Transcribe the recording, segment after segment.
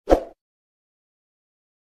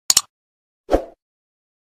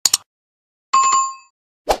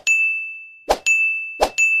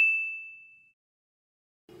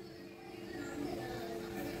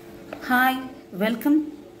Hi,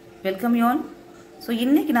 welcome you all. So,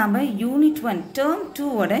 இன்னைக்கு நாம Unit 1, Term-2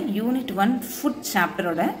 ஓட Unit 1 Food Chapter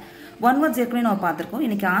ஓட one words ஏற்கனவே நாம பார்த்திருக்கோம்.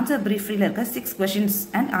 இன்னைக்கு answer briefly இருக்க 6 questions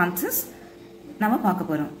and answers நாம பார்க்க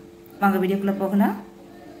போறோம். வாங்க வீடியோக்குள்ள போகலாம்.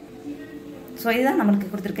 So, இதுதான்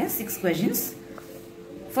நமக்கு கொடுத்திருக்க 6 questions.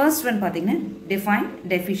 First one பாத்தீங்கன்னா define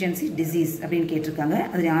deficiency disease அப்படினு கேட்டிருக்காங்க.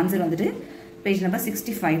 அதுல ஆன்சர் வந்துட்டு page number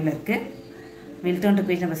 65ல இருக்கு. We'll turn to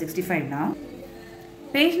page number 65 now.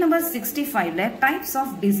 Page number 65 ல types of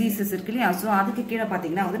diseases இருக்குல்லையா, ஸோ அதுக்கு கீழே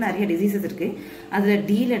பார்த்தீங்கன்னா வந்து நிறைய diseases இருக்கு. அதில்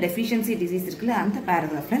Dல deficiency disease இருக்குல்ல, அந்த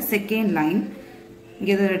paragraphல second line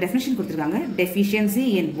இங்கே ஒரு definition கொடுத்துருக்காங்க. Deficiency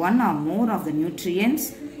in one or more of the nutrients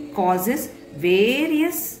causes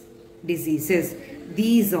various diseases.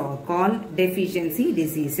 These are called deficiency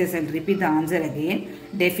diseases. I'll repeat the answer again.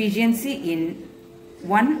 Deficiency in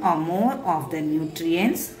one or more of the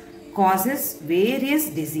nutrients causes various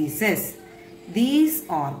diseases. These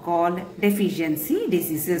are called deficiency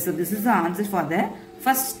diseases. So this is the answer for the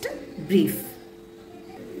first brief.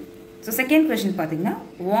 So second question pathina,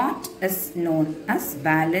 what is known as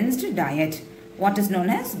balanced diet? What is known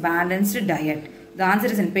as balanced diet? The answer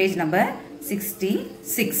is in page number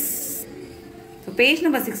 66. So page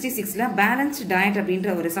number 66 la balanced diet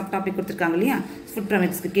அப்படிங்கற ஒரு sub topic கொடுத்திருக்காங்க இல்லையா, food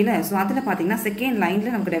பிரமிட்ஸ்க்கு கீழ. So அதுல பாத்தீங்கன்னா second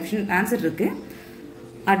லைன்ல நமக்கு definition answer இருக்கு.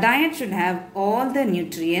 A diet should have all the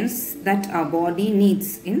nutrients that our body needs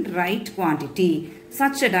in right quantity.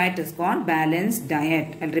 Such a diet is called balanced diet.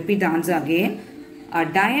 I'll repeat the answer again. A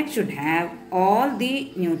diet should have all the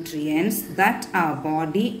nutrients that our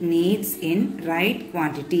body needs in right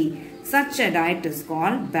quantity. Such a diet is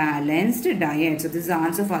called balanced diet. So this is the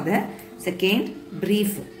answer for the second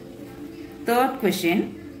brief. Third question.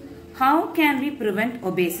 How can we prevent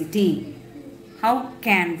obesity? How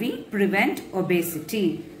can we prevent obesity?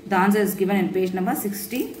 The answer is given in page number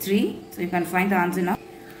 63. So you can find the answer now.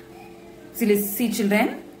 See children,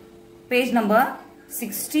 page number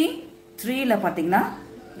 63 la pathina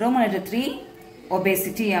Roman letter 3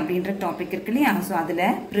 obesity அப்படிங்கற topic இருக்கு இல்லையா, so அதுல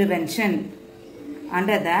prevention.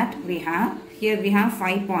 Under that we have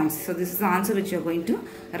 5 points. So this is the answer which you are going to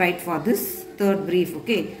write for this third brief.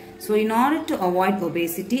 Okay, so in order to avoid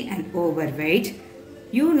obesity and overweight,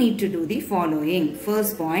 you need to do the following.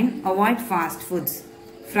 First point, avoid fast foods,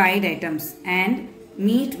 fried items and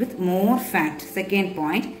meat with more fat. Second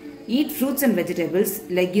point, eat fruits and vegetables,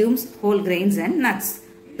 legumes, whole grains and nuts.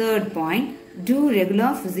 Third point, do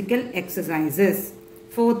regular physical exercises.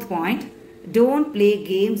 Fourth point, don't play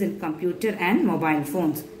games in computer and mobile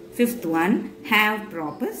phones. Fifth one, have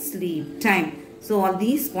proper sleep time. So all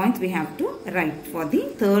these points we have to write for the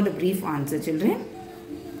third brief answer, children.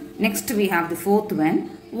 Next we have the fourth one.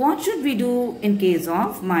 What should we do in case of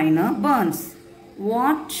minor burns?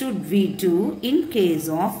 What should we do in case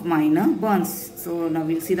of minor burns? So now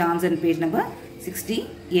we'll see the answer in page number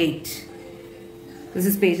 68. This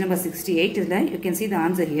is page number 68. You can see the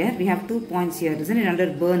answer here. We have 2 points here, isn't it, under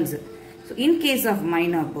burns. So in case of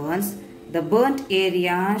minor burns, the burnt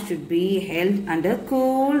area should be held under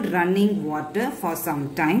cold running water for some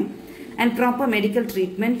time and proper medical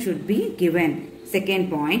treatment should be given. Second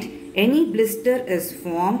point, any blister is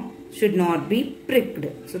formed should not be pricked.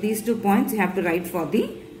 So these 2 points you have to write for the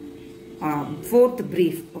fourth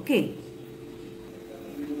brief. Okay.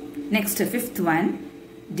 Next, fifth one,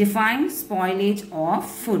 define spoilage of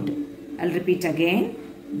food. I'll repeat again.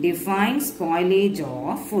 Define spoilage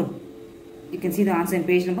of food. You can see the answer in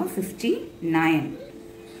page number 59.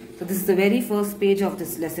 So this is the very first page of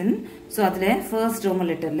this lesson. So adle first Roman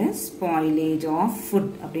letter la spoilage of food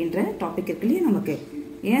அப்படிங்கற topic இருக்குல்ல நமக்கு.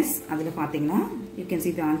 Yes, adle பாத்தீங்கன்னா you can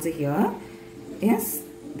see the answer here. Yes,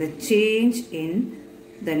 the change in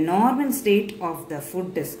the normal state of the food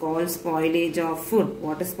is called spoilage of food.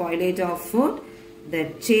 What is spoilage of food? The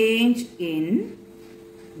change in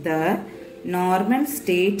the normal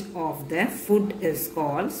state of the food is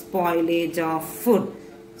called spoilage of food.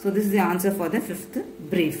 So this is the answer for the fifth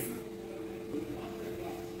brief.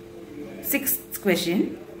 Sixth question.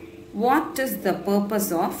 What is the purpose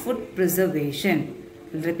of food preservation?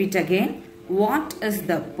 I'll repeat again. What is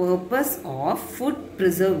the purpose of food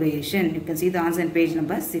preservation? You can see the answer in page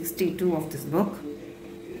number 62 of this book.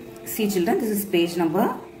 See children, this is page number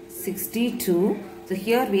 62. So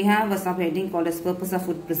here we have a subheading called as purpose of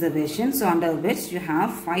food preservation. So under which you have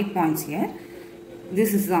 5 points here.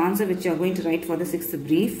 This is the answer which you are going to write for the sixth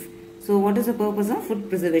brief. So what is the purpose of food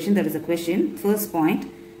preservation? That is a question. First point,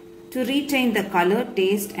 to retain the color,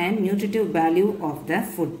 taste and nutritive value of the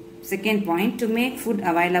food. Second point, to make food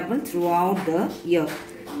available throughout the year.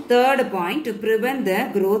 Third point, to prevent the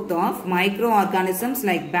growth of microorganisms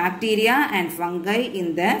like bacteria and fungi in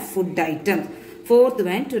the food items. Fourth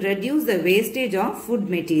one, to reduce the wastage of food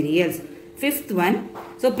materials. Fifth one,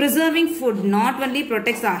 so preserving food not only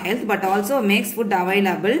protects our health but also makes food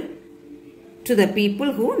available to the people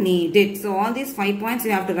who need it. So all these 5 points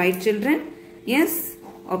you have to write, children. Yes.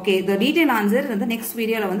 Okay. The detailed answer in the next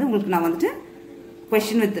video la vandu ungalku na vandu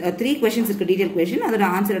question with 3 questions irukku, detailed question. Adoda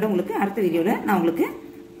answer oda ungalku அடுத்த வீடியோல நான் உங்களுக்கு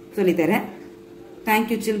சொல்லி தரேன். Thank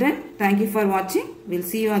you, children. Thank you for watching. We'll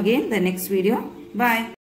see you again the next video. Bye.